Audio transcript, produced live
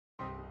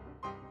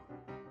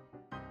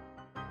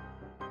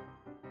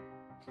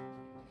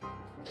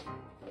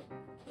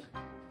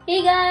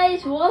Hey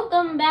guys,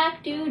 welcome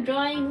back to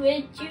Drawing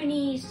with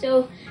Juni.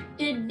 So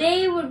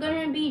today we're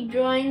gonna be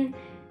drawing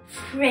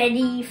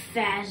Freddy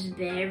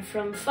Fazbear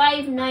from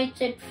Five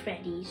Nights at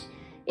Freddy's.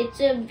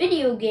 It's a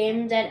video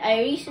game that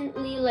I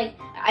recently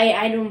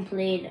I don't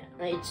play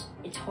it.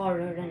 It's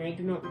horror and I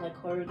do not like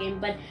horror game,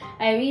 but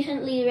I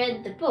recently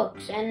read the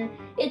books and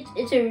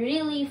it's a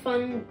really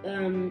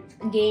fun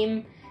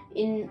game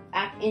in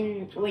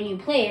when you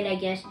play it, I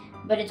guess.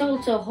 But it's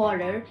also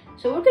horror.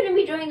 So we're going to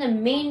be drawing the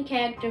main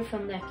character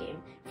from that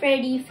game,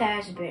 Freddy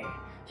Fazbear.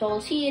 So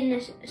I'll see you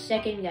in a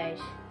second, guys.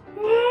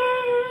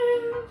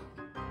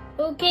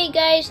 Okay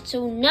guys,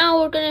 so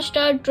now we're going to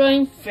start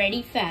drawing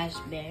Freddy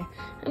Fazbear.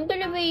 I'm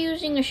going to be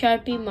using a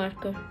Sharpie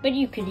marker, but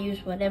you can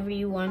use whatever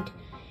you want.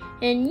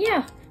 And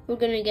yeah, we're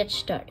going to get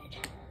started.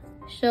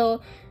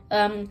 So,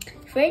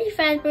 Freddy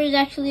Fazbear is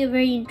actually a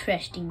very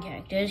interesting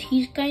character.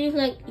 He's kind of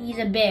like, he's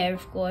a bear,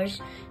 of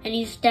course, and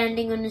he's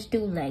standing on his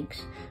two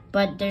legs.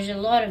 But there's a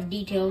lot of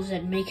details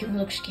that make him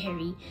look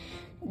scary.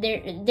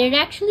 They're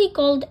actually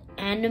called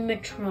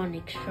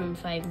animatronics from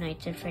Five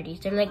Nights at Freddy's.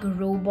 They're like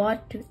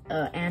robot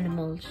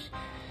animals.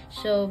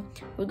 So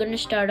we're gonna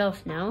start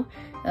off now.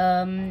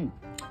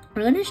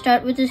 We're gonna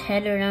start with his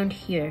head around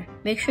here.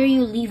 Make sure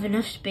you leave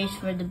enough space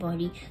for the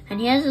body. And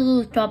he has a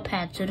little top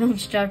hat, so don't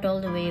start all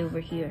the way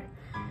over here.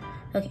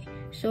 Okay,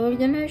 so we're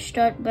gonna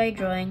start by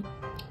drawing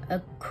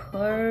a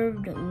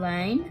curved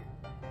line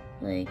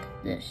like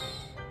this.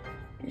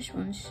 Just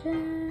one sec.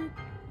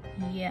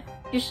 Yeah,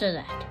 just so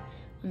that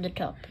on the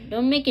top.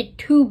 Don't make it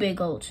too big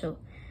also.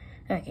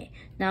 Okay,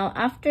 now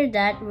after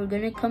that, we're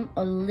gonna come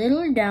a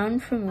little down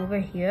from over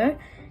here,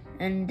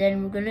 and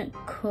then we're gonna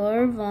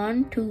curve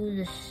on to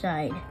the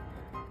side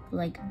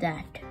like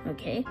that.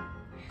 Okay,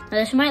 now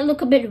this might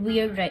look a bit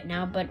weird right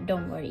now, but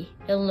don't worry,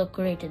 it'll look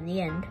great in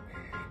the end.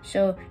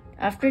 So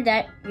after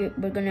that,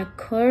 we're gonna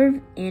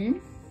curve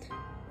in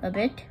a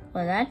bit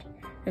like that.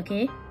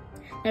 Okay,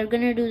 now we're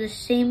gonna do the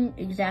same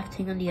exact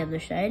thing on the other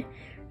side.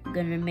 We're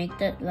gonna make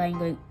that line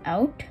going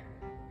out,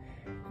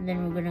 and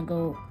then we're gonna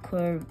go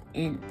curve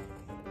in.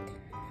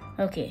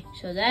 Okay,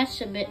 so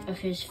that's a bit of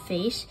his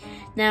face.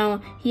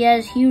 Now he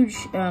has huge,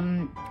 I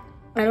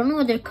don't know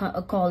what they're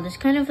called. It's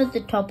kind of at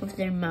the top of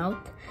their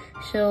mouth.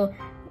 So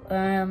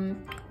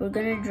we're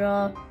gonna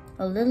draw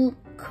a little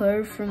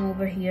curve from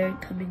over here,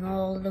 coming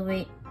all the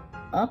way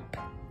up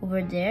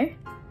over there.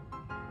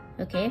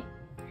 Okay.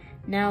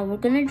 Now we're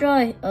gonna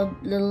draw a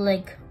little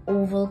like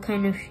oval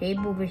kind of shape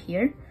over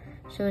here.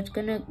 So it's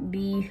gonna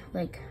be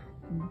like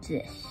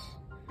this.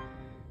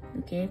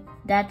 Okay,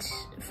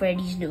 that's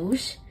Freddy's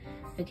nose.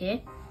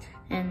 Okay,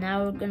 and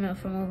now we're gonna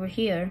from over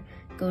here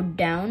go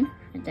down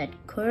at that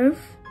curve.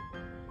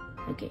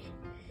 Okay,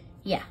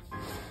 yeah.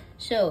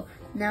 So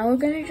now we're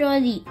gonna draw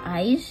the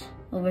eyes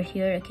over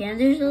here. Okay, and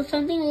there's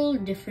something a little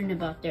different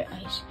about their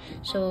eyes.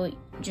 So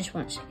just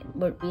one second,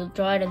 but we'll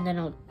draw it and then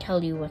I'll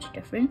tell you what's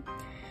different.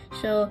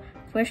 So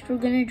first we're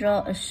gonna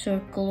draw a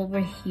circle over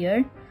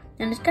here,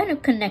 and it's kind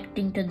of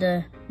connecting to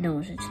the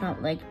nose. It's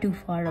not like too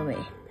far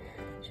away.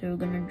 So we're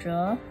gonna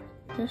draw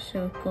the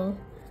circle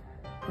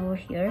over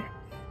here,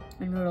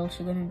 and we're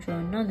also gonna draw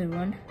another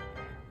one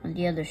on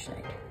the other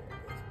side.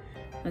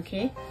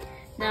 Okay,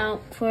 now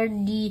for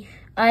the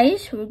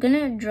eyes, we're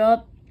gonna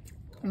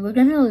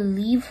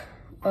leave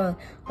all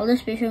the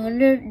space. We're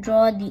gonna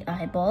draw the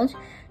eyeballs.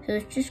 So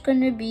it's just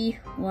gonna be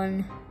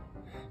one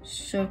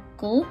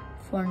circle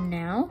for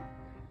now.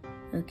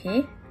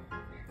 Okay,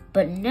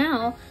 but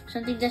now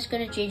something that's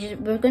gonna change is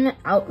we're gonna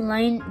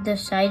outline the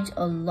sides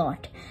a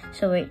lot.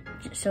 So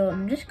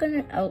I'm just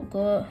gonna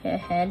go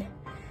ahead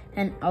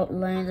and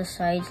outline the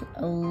sides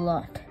a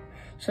lot.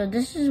 So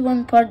this is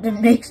one part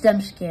that makes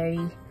them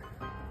scary,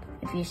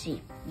 if you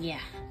see. Yeah,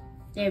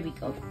 there we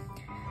go.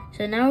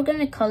 So now we're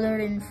gonna color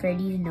in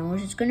Freddy's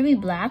nose. It's gonna be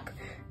black,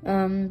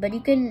 but you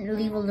can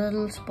leave a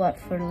little spot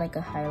for like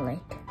a highlight.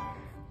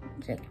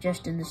 It's like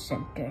just in the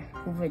center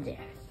over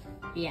there.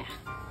 Yeah.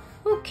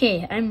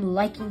 Okay, I'm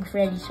liking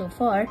Freddy so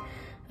far.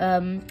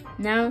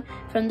 Now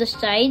from the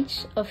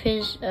sides of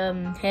his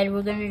head,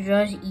 we're gonna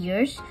draw his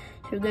ears.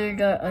 So we're gonna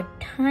draw a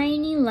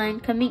tiny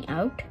line coming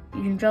out.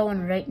 You can draw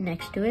one right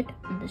next to it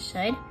on the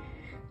side.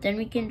 Then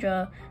we can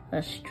draw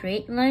a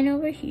straight line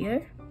over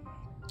here.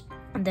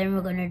 And then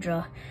we're gonna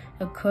draw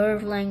a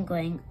curved line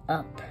going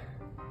up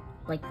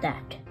like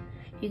that.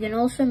 You can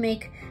also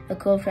make a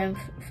curve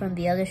from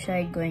the other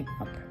side going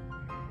up.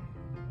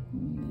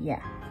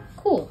 Yeah,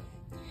 cool.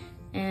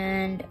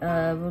 And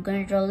we're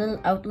gonna draw a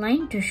little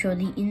outline to show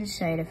the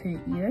inside of his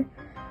ear.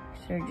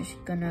 So we're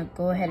just gonna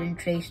go ahead and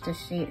trace the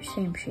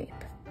same shape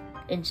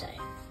inside,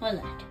 like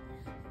that.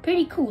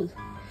 Pretty cool.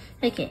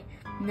 Okay,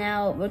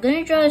 now we're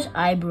gonna draw his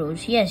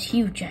eyebrows. He has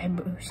huge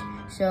eyebrows.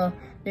 So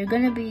we're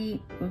gonna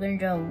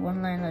draw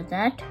one line like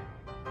that.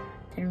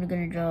 Then we're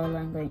gonna draw a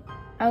line going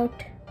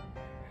out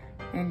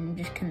and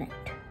just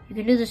connect. You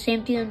can do the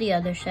same thing on the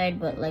other side,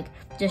 but like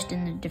just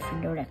in a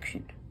different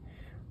direction.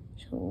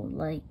 So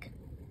like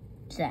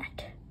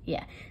that.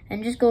 Yeah,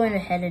 and just go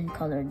ahead and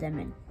color them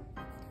in.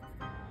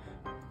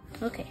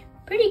 Okay,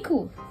 pretty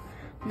cool.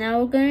 Now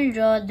we're gonna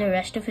draw the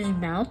rest of his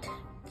mouth.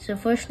 So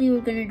firstly,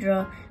 we're gonna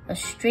draw a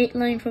straight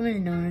line from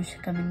his nose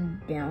coming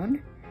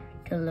down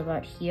till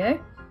about here.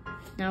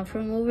 Now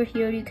from over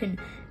here, you can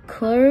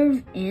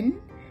curve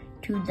in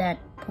to that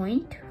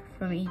point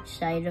from each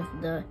side of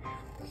the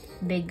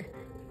big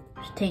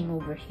thing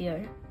over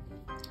here.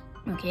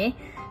 Okay,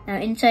 now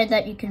inside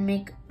that you can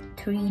make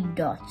 3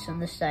 dots on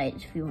the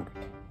sides if you want.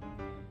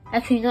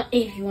 Actually, not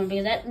if you want,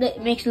 because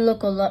that makes it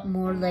look a lot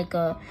more like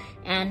a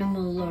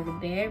animal or a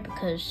bear,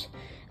 because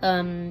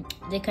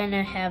they kind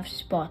of have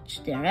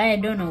spots there. I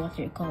don't know what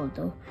they're called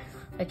though.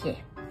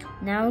 Okay,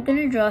 now we're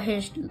gonna draw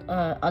his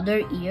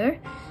other ear.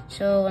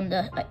 So on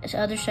the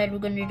other side, we're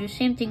gonna do the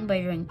same thing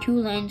by drawing 2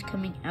 lines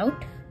coming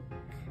out.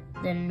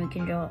 Then we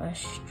can draw a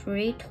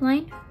straight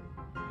line.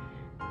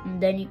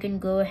 And then you can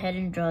go ahead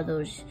and draw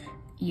those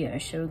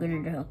ears. So we're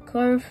gonna draw a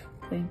curve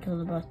going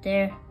till about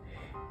there,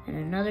 and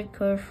another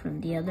curve from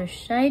the other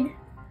side,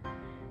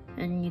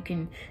 and you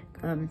can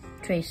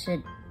trace it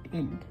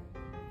in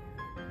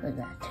like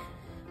that.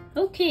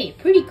 Okay,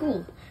 pretty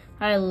cool.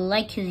 I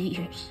like his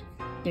ears,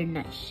 they're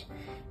nice.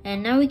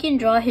 And now we can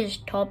draw his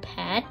top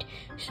hat.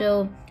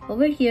 So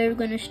over here, we're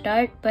gonna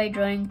start by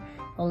drawing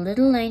a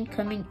little line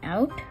coming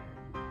out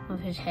of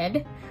his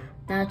head.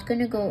 Now it's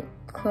gonna go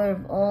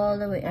curve all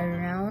the way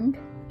around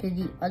to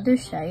the other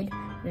side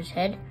of his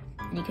head,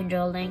 and you can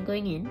draw a line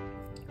going in.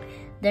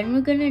 Then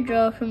we're gonna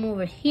draw from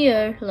over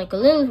here, like a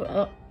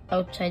little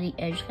outside the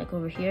edge, like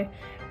over here.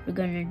 We're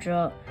gonna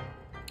draw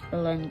a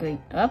line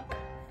going up.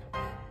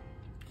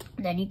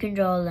 Then you can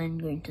draw a line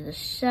going to the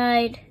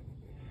side,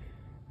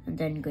 and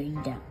then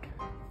going down.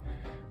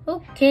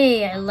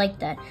 Okay, I like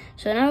that.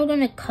 So now we're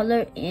gonna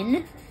color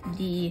in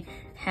the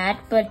hat,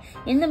 but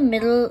in the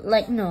middle,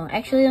 like no,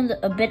 actually on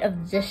a bit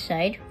of this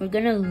side, we're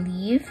gonna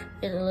leave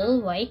it a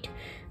little white,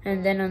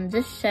 and then on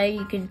this side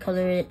you can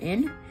color it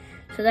in.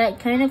 So that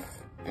kind of,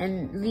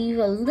 and leave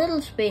a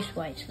little space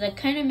white, so that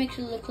kind of makes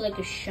it look like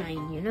a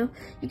shine, you know?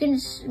 You can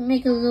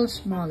make it a little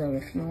smaller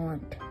if you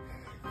want.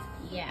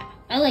 Yeah,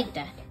 I like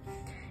that.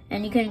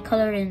 And you can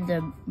color in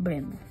the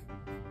brim.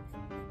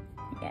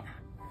 Yeah.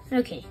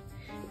 Okay,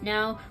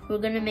 now we're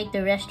gonna make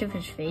the rest of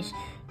his face.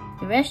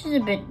 The rest is a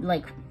bit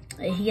like,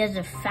 he has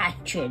a fat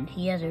chin.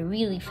 He has a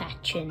really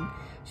fat chin.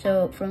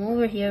 So from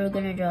over here, we're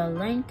gonna draw a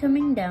line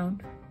coming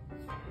down,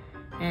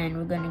 and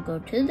we're gonna go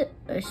to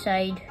the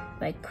side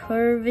by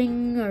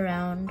curving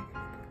around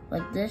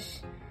like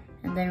this,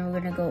 and then we're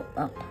gonna go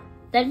up.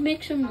 That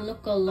makes him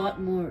look a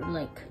lot more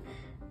like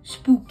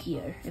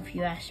spookier, if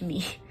you ask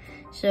me.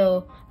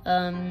 So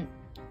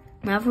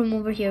now from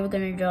over here, we're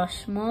gonna draw a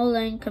small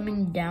line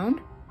coming down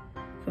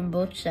from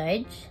both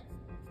sides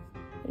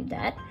like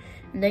that,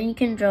 and then you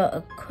can draw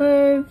a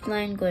curved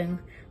line going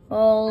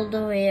all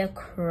the way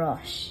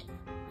across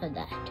like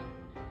that.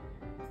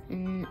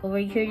 And over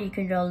here, you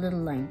can draw a little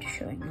line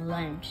showing a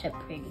line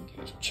separating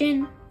his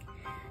chin.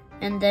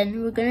 And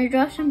then we're gonna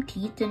draw some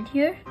teeth in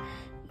here,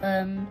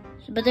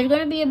 but they're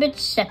gonna be a bit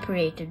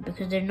separated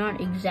because they're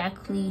not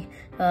exactly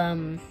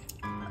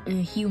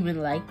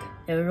human-like,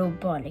 they're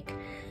robotic.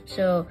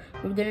 So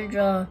we're gonna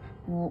draw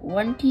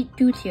one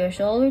tooth here,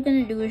 so all we're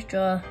gonna do is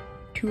draw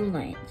 2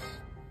 lines,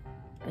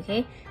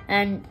 okay?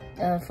 And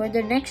for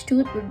the next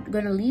tooth, we're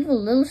gonna leave a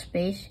little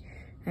space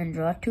and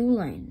draw 2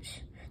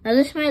 lines. Now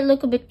this might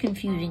look a bit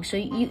confusing, so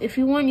if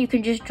you want, you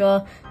can just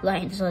draw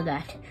lines like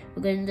that.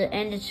 But in the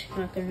end, it's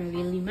not gonna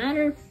really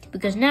matter,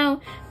 because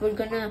now we're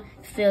gonna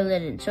fill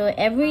it in. So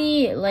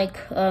every like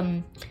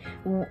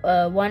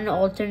one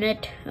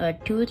alternate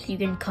tooth, you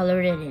can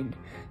color it in.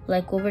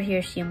 Like over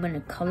here, see, I'm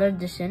gonna color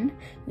this in.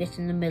 It's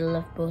in the middle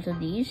of both of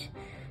these.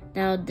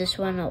 Now this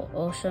one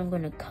also, I'm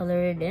gonna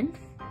color it in,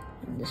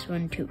 and this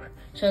one too.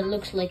 So it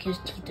looks like his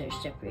teeth are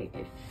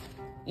separated.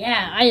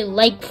 Yeah, I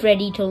like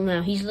Freddy till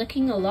now. He's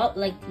looking a lot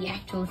like the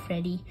actual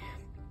Freddy.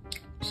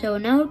 So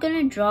now we're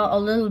gonna draw a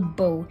little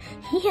bow.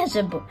 He has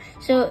a bow.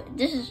 So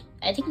this is,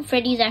 I think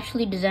Freddy's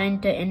actually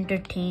designed to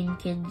entertain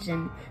kids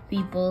and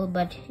people,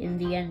 but in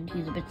the end,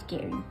 he's a bit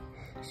scary.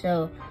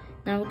 So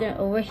now we're gonna,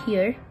 over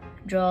here,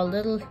 draw a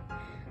little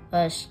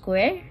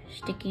square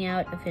sticking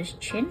out of his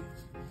chin.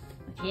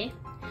 Okay.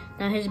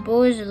 Now his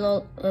bow is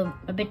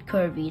a bit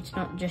curvy. It's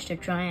not just a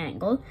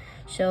triangle.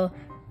 So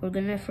we're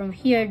gonna, from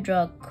here,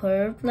 draw a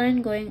curved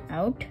line going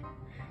out.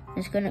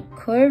 It's gonna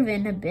curve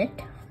in a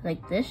bit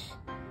like this.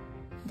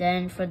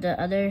 Then for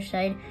the other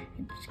side,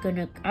 it's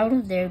gonna out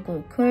of there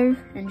go curve,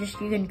 and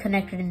just you can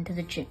connect it into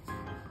the chin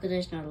because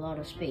there's not a lot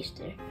of space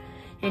there.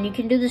 And you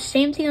can do the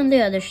same thing on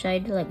the other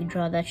side, like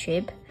draw that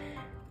shape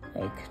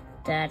like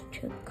that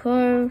to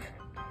curve,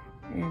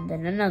 and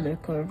then another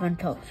curve on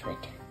top of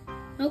it.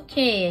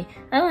 Okay,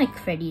 I like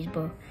Freddy's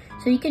bow.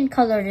 So you can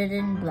color it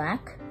in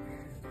black.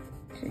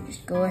 So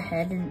just go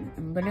ahead, and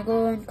I'm gonna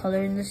go and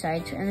color in the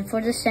sides. And for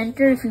the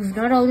center, if you've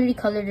not already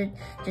colored it,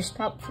 just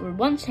stop for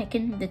 1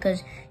 second,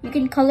 because you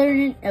can color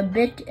it a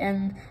bit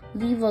and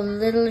leave a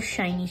little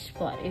shiny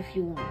spot if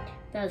you want.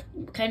 That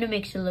kind of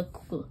makes it look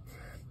cool.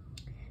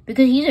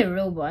 Because he's a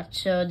robot,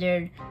 so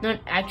they're not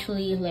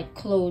actually like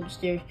clothes,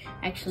 they're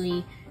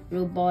actually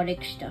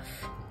robotic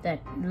stuff that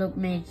look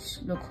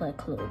like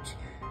clothes.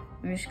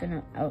 I'm just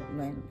gonna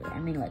outline,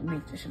 like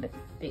make this a bit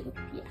bigger.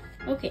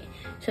 Yeah. Okay.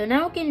 So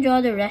now we can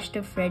draw the rest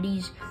of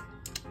Freddy's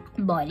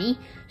body.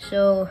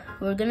 So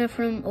we're gonna,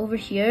 from over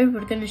here,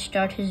 we're gonna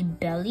start his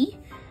belly.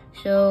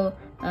 So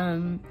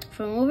from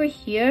over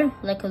here,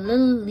 like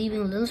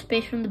leaving a little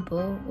space from the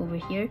bow over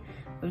here,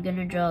 we're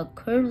gonna draw a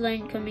curved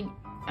line coming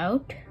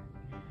out.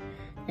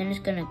 Then it's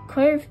gonna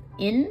curve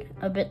in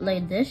a bit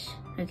like this,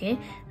 okay?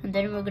 And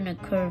then we're gonna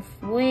curve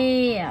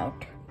way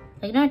out.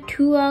 Like not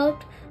too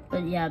out,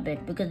 but yeah, a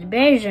bit, because the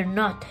bears are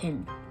not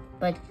thin.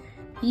 But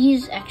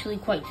he's actually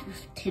quite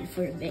thin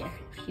for a bear,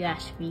 if you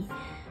ask me.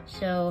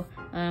 So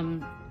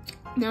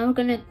now we're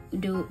gonna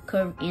do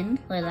curve in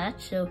like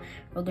that. So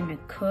we're gonna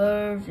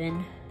curve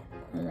in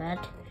like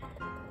that,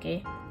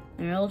 okay?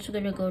 And we're also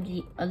gonna go to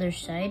the other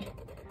side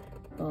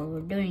while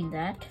we're doing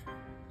that,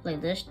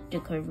 like this, to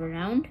curve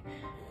around.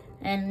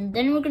 And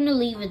then we're gonna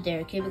leave it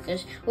there, okay?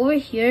 Because over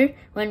here,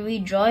 when we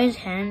draw his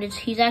hand,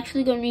 he's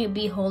actually gonna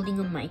be holding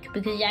a mic,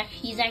 because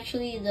he's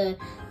actually the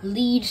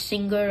lead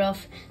singer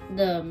of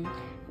the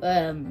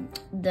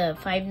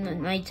Five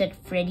Nights at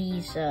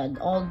Freddy's,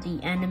 all the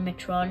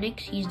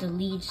animatronics. He's the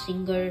lead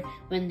singer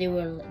when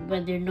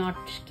they're not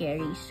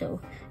scary.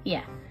 So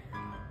yeah.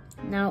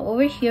 Now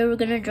over here, we're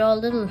gonna draw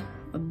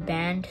a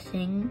band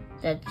thing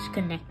that's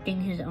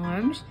connecting his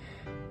arms.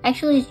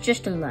 Actually, it's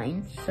just a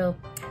line. So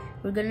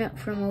we're gonna,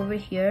 from over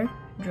here,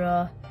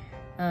 draw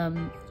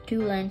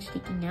 2 lines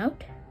sticking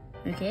out.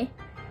 Okay.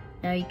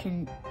 Now you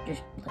can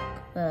just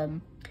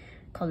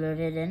color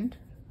it in,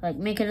 like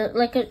make it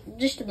like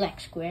just a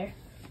black square.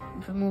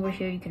 And from over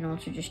here, you can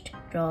also just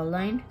draw a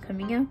line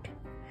coming out,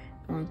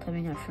 one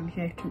coming out from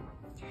here too.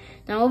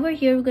 Now over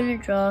here, we're gonna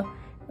draw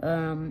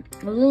a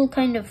little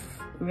kind of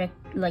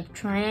like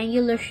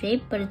triangular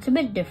shape, but it's a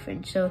bit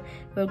different. So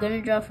we're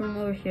gonna draw from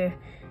over here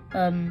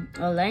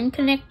a line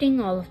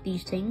connecting all of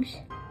these things,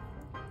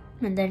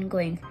 and then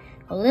going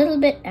a little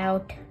bit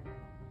out,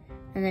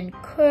 and then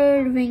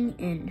curving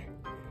in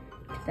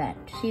to that.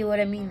 See what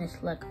I mean? It's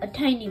like a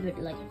tiny bit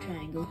like a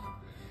triangle.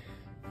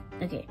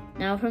 Okay,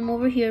 now from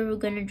over here, we're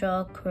gonna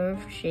draw a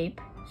curved shape.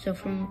 So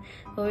from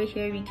over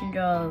here, we can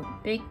draw a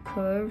big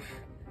curve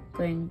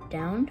going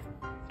down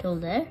till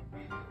there,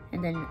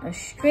 and then a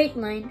straight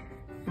line,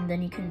 and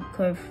then you can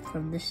curve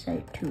from this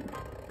side too,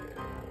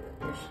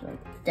 just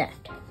like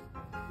that.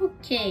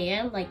 Okay,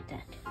 I like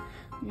that.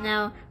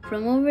 Now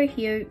from over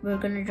here, we're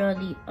gonna draw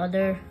the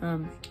other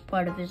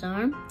part of his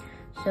arm.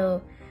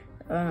 So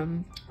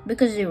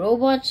because the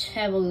robots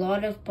have a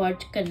lot of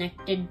parts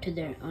connected to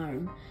their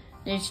arm,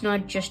 it's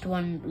not just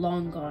one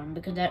long arm,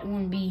 because they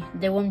won't be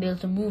able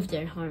to move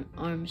their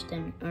arms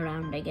then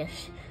around, I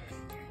guess.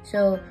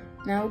 So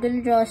now we're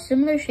gonna draw a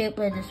similar shape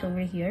like this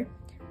over here.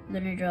 I'm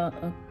gonna draw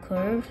a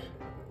curved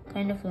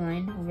kind of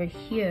line over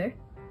here.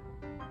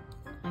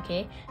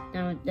 Okay,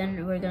 now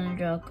then we're gonna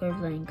draw a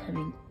curved line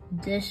coming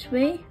this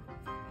way.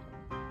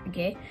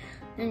 Okay,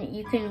 then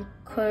you can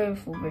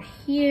curve over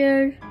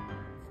here,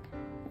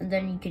 and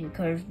then you can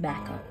curve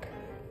back up.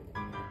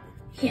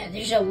 Yeah,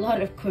 there's a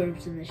lot of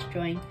curves in this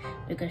drawing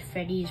because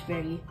Freddy is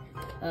very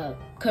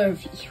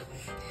curvy.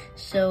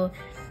 So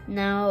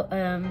now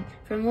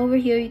from over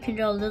here, you can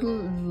draw a little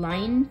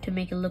line to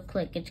make it look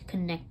like it's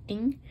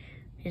connecting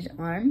his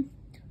arm.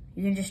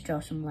 You can just draw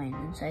some line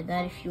inside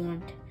that if you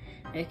want.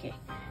 Okay,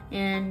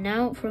 and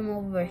now from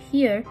over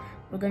here,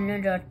 we're gonna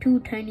draw 2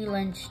 tiny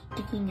lines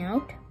sticking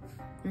out.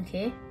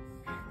 Okay,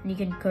 and you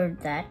can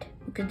curve that,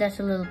 because that's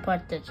a little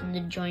part that's in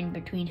the joint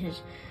between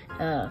his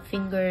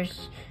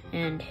fingers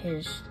and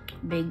his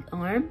big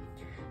arm.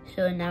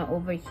 So now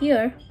over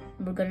here,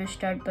 we're gonna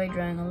start by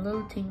drawing a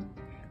little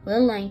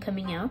line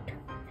coming out.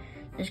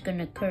 It's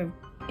gonna curve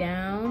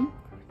down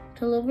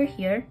till over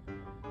here,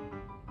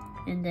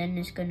 and then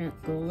it's gonna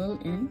go a little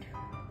in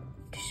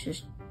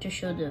just to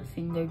show the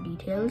finger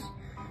details.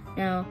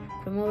 Now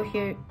from over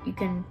here, you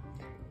can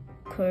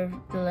curve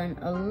the line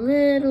a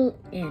little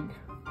in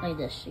like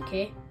this.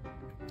 Okay,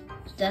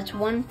 so that's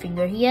 1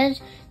 finger. He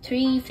has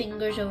 3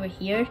 fingers over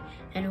here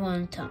and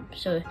 1 thumb.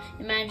 So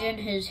imagine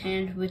his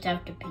hand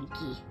without a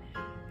pinky.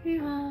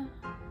 Yeah.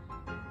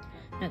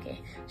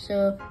 Okay,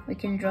 so we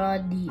can draw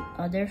the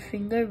other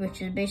finger,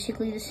 which is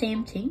basically the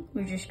same thing.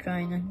 We're just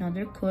drawing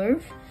another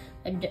curve.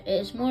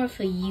 It's more of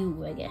a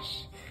U, I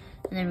guess.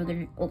 And then we're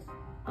gonna,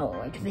 oh,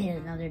 I made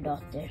another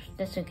dot there.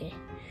 That's okay.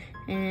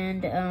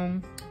 And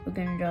we're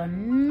gonna draw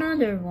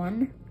another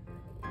one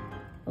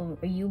over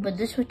a U, but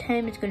this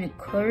time it's gonna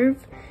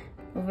curve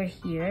over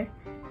here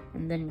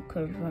and then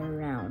curve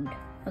around.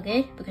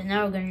 Okay, because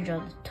now we're gonna draw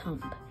the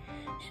thumb.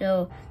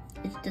 So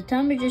the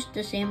thumb is just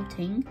the same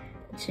thing.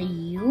 It's a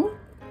U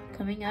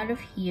coming out of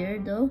here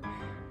though,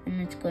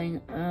 and it's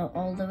going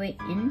all the way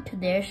into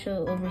there.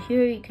 So over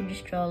here you can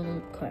just draw a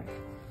little curve.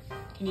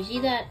 Can you see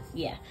that?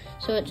 Yeah.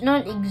 So it's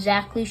not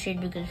exactly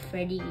straight because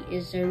Freddy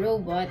is a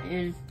robot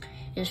and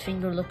his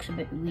finger looks a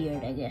bit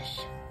weird, I guess.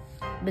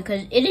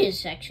 Because it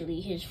is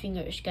actually, his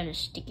finger is kind of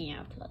sticking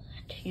out like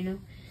that, you know?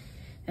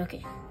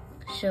 Okay.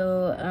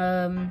 So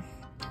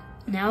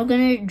Now we're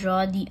gonna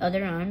draw the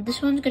other arm.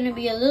 This one's gonna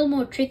be a little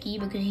more tricky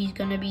because he's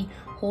gonna be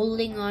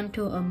holding on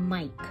to a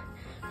mic.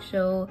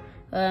 So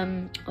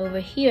over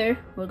here,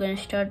 we're gonna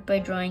start by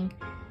drawing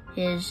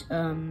his,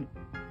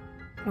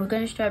 we're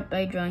gonna start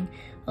by drawing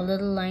a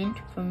little line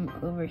from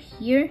over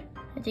here,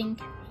 I think,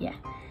 yeah.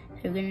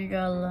 So we're gonna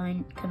draw a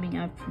line coming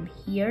out from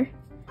here,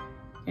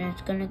 and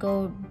it's gonna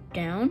go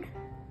down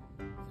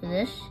to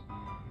this,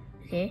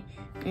 okay.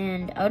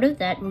 And out of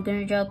that, we're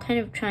gonna draw a kind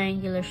of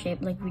triangular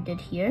shape like we did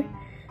here.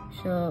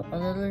 So a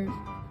little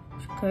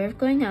curve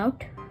going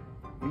out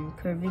and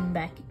curving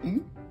back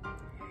in.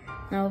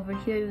 Now over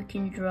here, we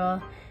can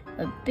draw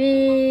a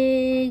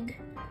big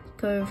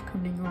curve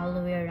coming all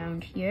the way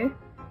around here.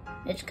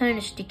 It's kind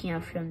of sticking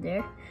out from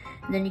there.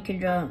 And then you can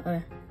draw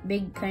a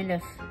big kind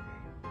of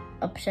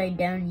upside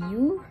down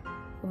U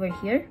over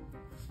here.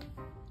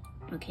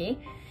 Okay,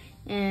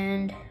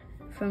 and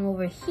from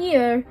over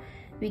here,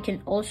 we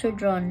can also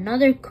draw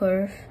another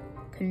curve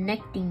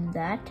connecting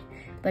that,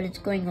 but it's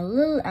going a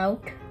little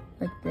out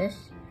like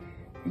this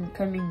and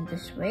coming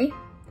this way.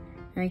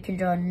 Now you can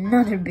draw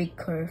another big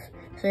curve.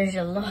 So there's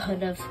a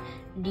lot of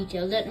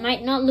detail that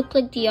might not look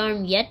like the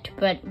arm yet,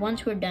 but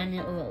once we're done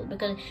it will,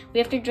 because we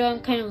have to draw him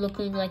kind of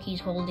looking like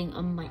he's holding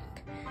a mic.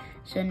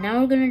 So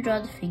now we're gonna draw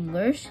the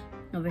fingers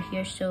over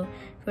here. So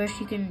first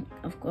you can,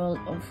 of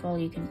all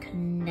you can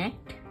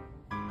connect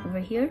over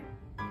here.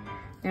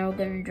 Now we're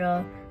gonna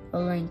draw a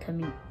line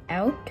coming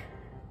out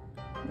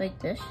like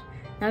this.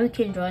 Now we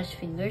can draw his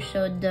fingers.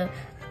 So the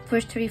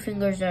first 3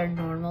 fingers are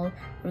normal.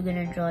 We're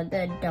gonna draw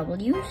the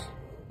W's.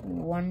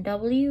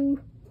 1W,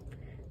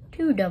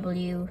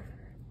 2W,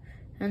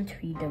 and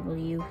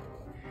 3W.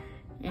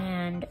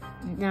 And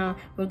now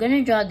we're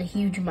gonna draw the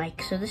huge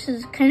mic. So this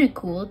is kind of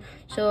cool.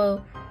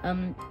 So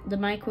the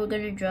mic we're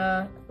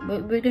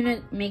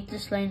gonna make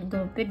this line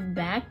go a bit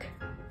back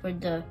for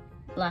the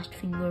last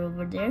finger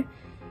over there,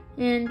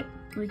 and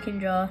we can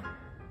draw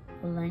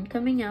a line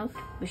coming out,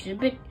 which is a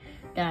bit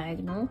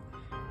diagonal.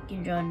 You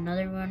can draw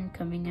another one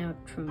coming out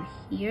from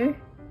here.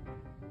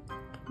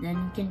 Then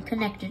you can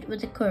connect it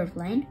with a curved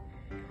line,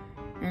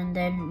 and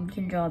then you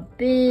can draw a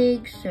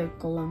big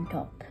circle on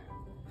top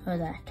of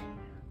that.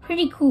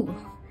 Pretty cool.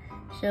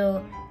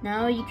 So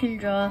now you can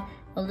draw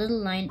a little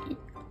line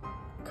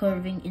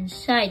curving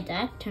inside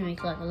that to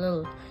make like a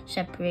little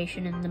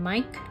separation in the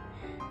mic,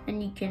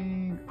 and you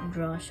can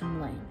draw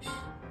some lines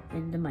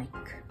in the mic.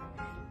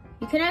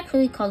 You can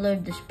actually color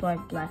this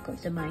part black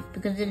of the mic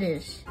because it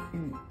is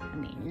in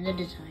the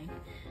design.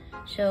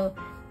 So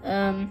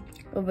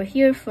over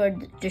here,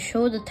 to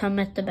show the thumb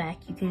at the back,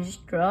 you can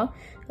just draw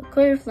a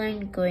curved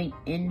line going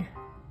in,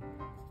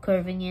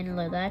 curving in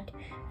like that,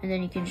 and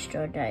then you can just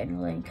draw a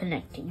diagonal line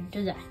connecting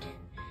into that.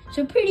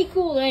 So pretty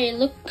cool, right? It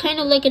looked kind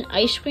of like an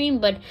ice cream,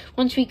 but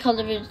once we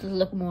color it, it'll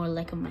look more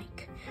like a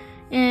mic.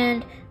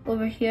 And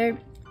over here,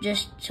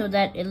 just so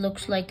that it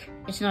looks like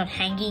it's not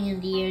hanging in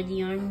the air,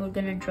 the arm, we're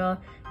gonna draw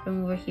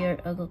from over here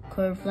a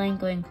curved line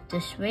going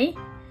this way.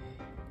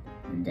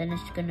 And then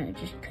it's gonna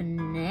just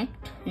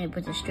connect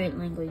with a straight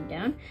line going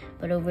down.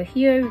 But over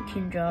here, we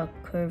can draw a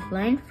curved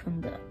line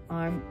from the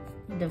arm,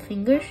 the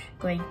fingers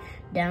going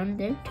down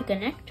there to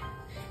connect.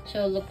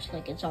 So it looks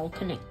like it's all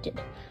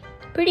connected.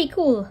 Pretty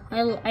cool.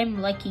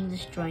 I'm liking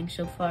this drawing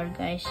so far,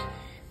 guys.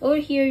 Over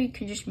here, you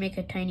can just make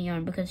a tiny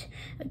arm,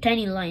 a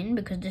tiny line,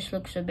 because this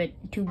looks a bit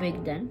too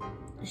big then.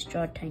 Just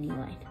draw a tiny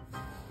line.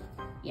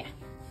 Yeah.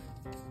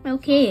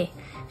 Okay,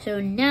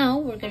 so now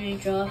we're gonna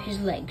draw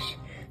his legs.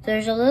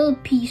 There's a little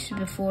piece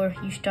before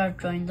you start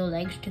drawing the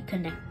legs to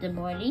connect the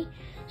body.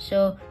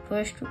 So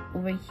first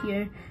over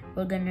here,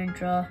 we're gonna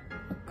draw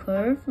a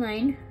curved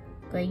line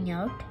going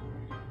out.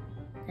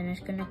 Then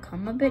it's gonna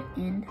come a bit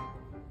in.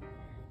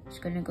 It's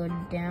gonna go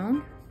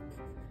down,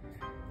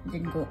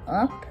 then go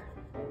up,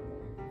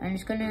 and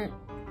it's gonna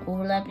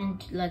overlap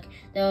into, like,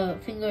 the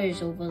finger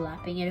is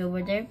overlapping it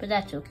over there, but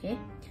that's okay.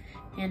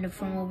 And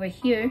from over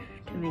here,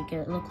 to make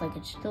it look like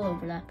it's still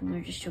overlapping,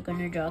 we're just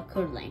gonna draw a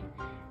curved line.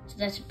 So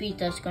that's a piece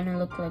that's gonna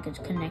look like it's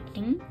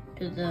connecting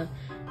to the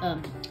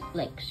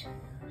legs.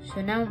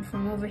 So now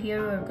from over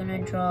here, we're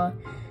gonna draw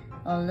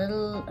a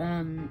little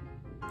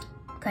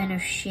kind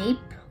of shape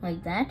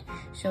like that.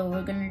 So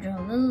we're gonna draw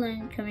a little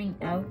line coming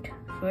out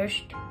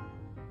first.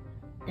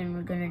 Then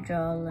we're gonna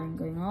draw a line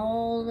going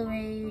all the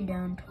way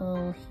down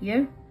till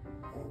here.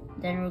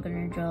 Then we're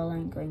gonna draw a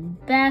line going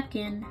back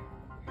in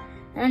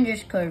and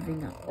just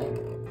curving up.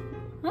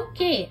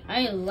 Okay,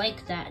 I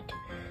like that.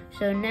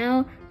 So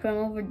now from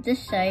over this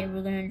side,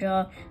 we're gonna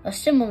draw a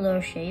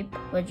similar shape,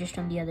 but just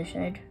on the other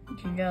side. You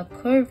can draw a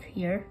curve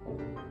here,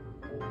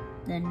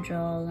 then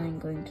draw a line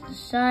going to the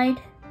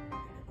side,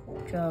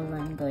 draw a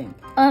line going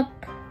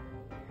up,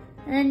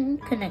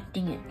 and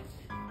connecting it.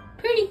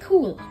 Pretty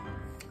cool.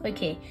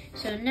 Okay,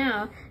 so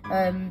now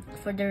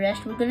for the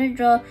rest, we're gonna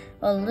draw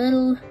a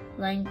little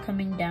line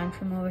coming down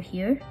from over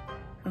here,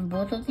 from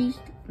both of these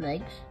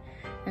legs,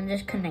 and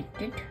just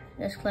connect it.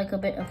 That's like a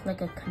bit of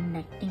like a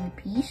connecting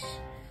piece.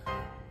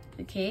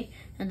 Okay,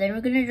 and then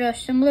we're gonna draw a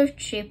similar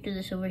shape to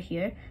this over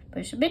here, but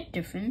it's a bit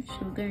different. So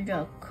we're gonna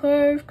draw a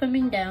curve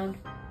coming down,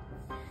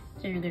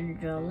 Then we're gonna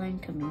draw a line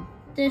coming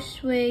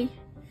this way,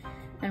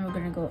 and we're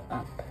gonna go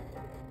up.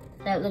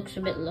 That looks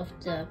a bit off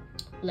the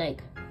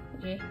leg.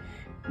 Okay.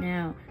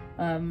 Now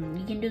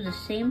you can do the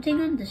same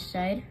thing on this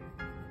side,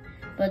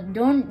 but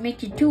don't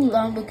make it too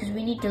long because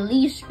we need to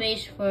leave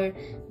space for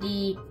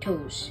the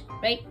toes,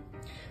 right?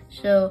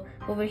 So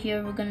over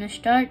here we're gonna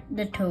start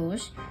the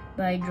toes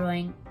by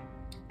drawing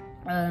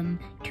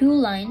 2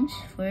 lines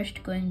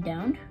first going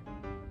down,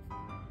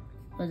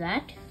 like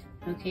that.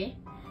 Okay.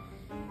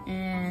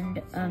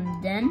 And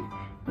then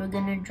we're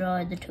gonna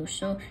draw the toes.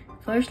 So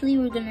firstly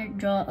we're gonna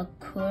draw a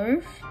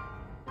curve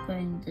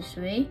going this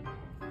way.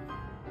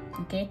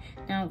 Okay,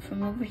 now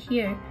from over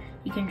here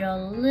you can draw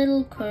a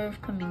little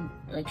curve coming,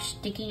 like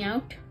sticking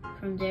out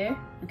from there.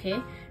 Okay,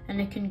 and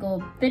it can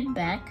go a bit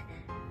back,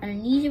 and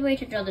an easy way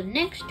to draw the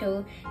next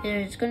toe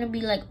is it's going to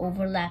be like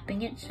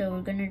overlapping it. So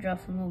we're going to draw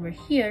from over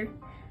here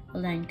a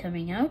line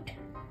coming out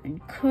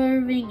and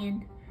curving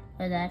in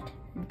like that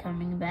and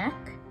coming back.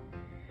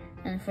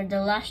 And for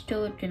the last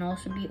toe it can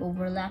also be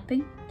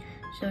overlapping,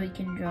 so we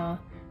can draw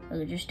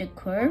just a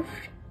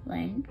curved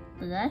line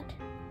like that,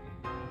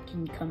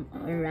 can come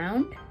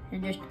around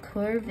and just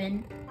curve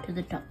in to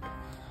the top.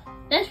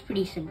 That's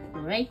pretty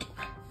simple, right?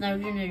 Now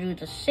we're gonna do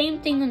the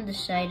same thing on this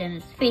side, and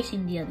it's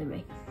facing the other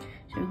way.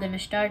 So we're gonna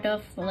start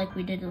off like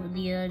we did with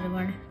the other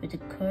one, with a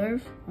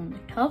curve on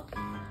the top,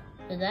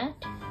 like that.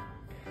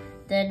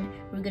 Then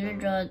we're gonna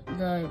draw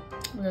the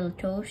little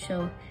toe,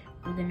 so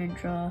we're gonna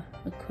draw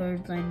a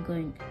curved line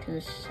going to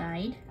the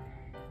side,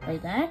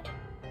 like that.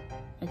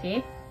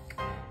 Okay.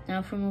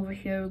 Now from over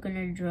here, we're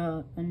gonna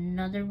draw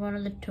another one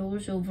of the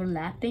toes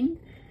overlapping,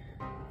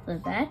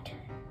 like that.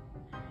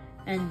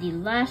 And the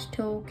last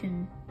toe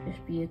can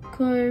just be a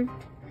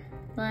curved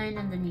line,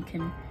 and then you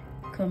can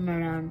come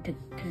around to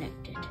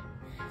connect it.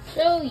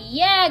 So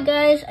yeah,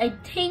 guys, I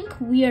think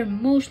we are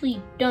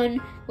mostly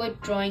done with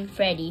drawing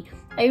Freddy.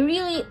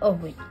 Oh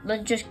wait,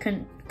 let's just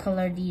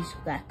color these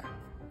black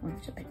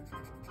ones a bit.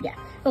 Yeah,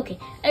 okay.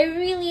 I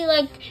really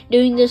liked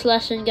doing this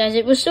lesson, guys.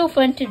 It was so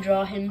fun to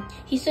draw him.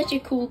 He's such a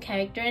cool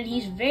character, and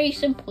he's very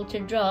simple to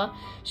draw.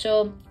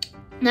 So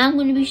now I'm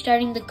going to be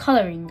starting the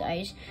coloring,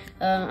 guys.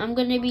 I'm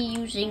going to be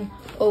using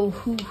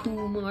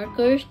Ohuhu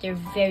markers. They're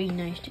very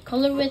nice to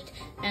color with,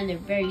 and they're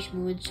very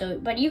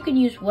smooth. But you can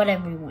use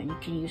whatever you want. You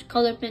can use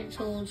color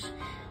pencils,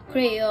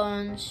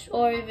 crayons,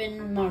 or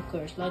even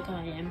markers like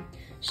I am.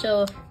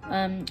 So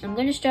I'm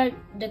going to start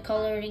the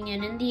coloring,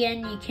 and in the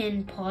end you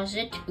can pause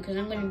it because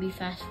I'm going to be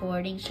fast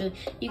forwarding. So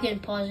you can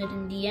pause it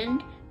in the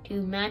end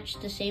to match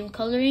the same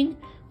coloring,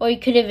 or you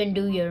could even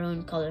do your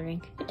own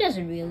coloring. It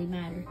doesn't really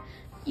matter.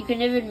 You can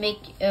even make,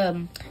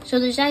 so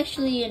there's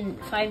actually in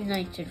Five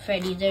Nights at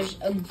Freddy, there's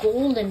a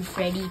golden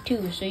Freddy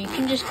too. So you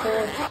can just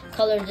go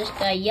color this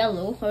guy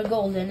yellow or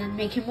golden and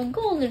make him a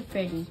golden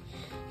Freddy.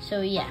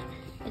 So yeah,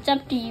 it's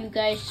up to you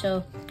guys.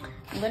 So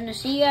I'm going to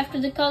see you after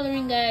the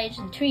coloring, guys.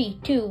 In 3,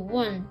 2,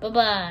 1,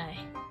 bye-bye.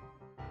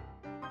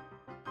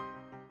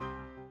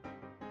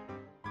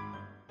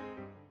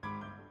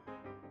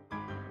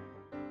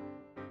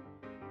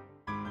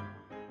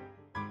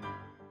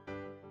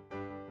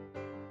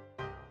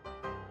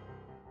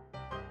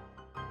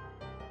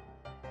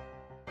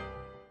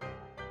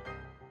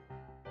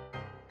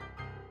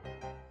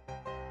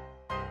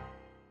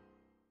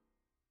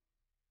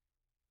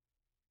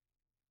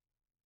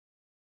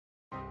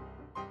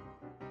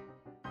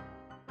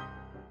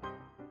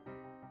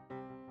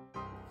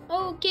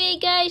 Okay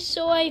guys,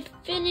 so I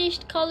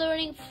finished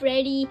coloring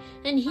Freddy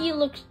and he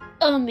looks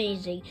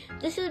amazing.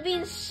 This has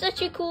been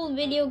such a cool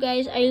video,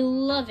 guys. I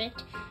love it.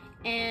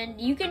 And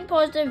you can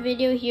pause the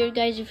video here,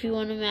 guys, if you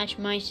want to match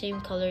my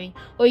same coloring,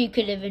 or you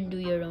could even do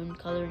your own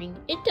coloring.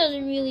 It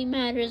doesn't really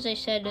matter, as I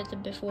said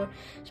it before.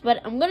 But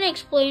I'm going to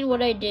explain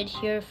what I did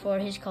here for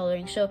his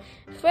coloring. So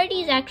Freddy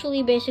is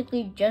actually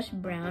basically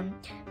just brown,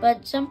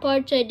 but some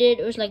parts I did,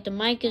 it was like the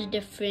mic is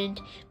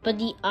different, but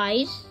the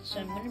eyes,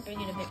 so I'm going to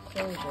bring it a bit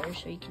closer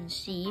so you can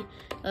see.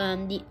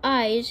 The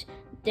eyes,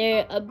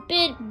 they're a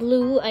bit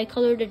blue. I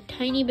colored a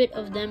tiny bit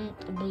of them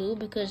blue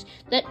because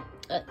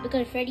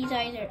Freddy's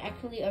eyes are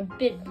actually a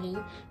bit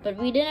blue, but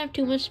we didn't have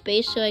too much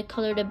space, so I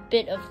colored a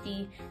bit of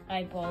the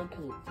eyeball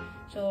blue.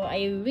 So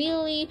I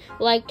really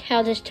liked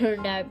how this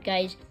turned out,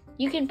 guys.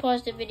 You can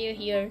pause the video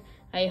here.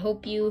 I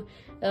hope you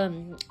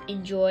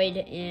enjoyed,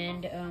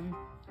 and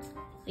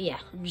yeah,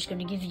 I'm just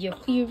gonna give you a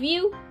clear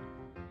view,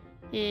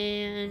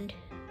 and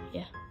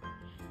yeah,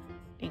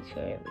 make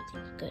sure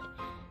everything's good.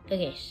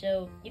 Okay,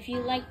 so if you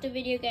liked the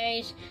video,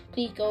 guys,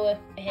 please go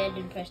ahead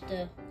and press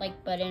the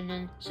like button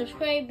and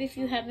subscribe if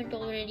you haven't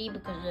already,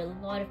 because a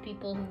lot of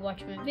people who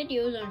watch my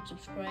videos aren't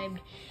subscribed.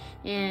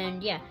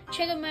 And yeah,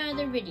 check out my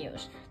other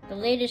videos. The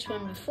latest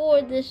one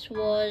before this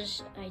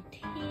was, I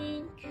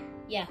think,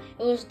 yeah,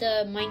 it was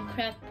the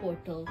Minecraft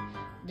portal,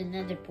 the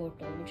Nether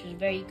portal, which is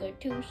very good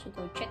too, so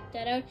go check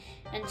that out.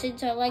 And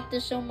since I like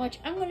this so much,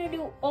 I'm gonna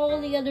do all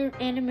the other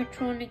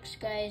animatronics,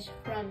 guys,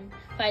 from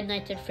Five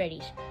Nights at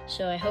Freddy's.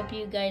 So I hope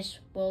you guys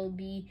will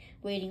be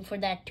waiting for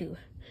that too.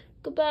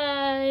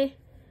 Goodbye.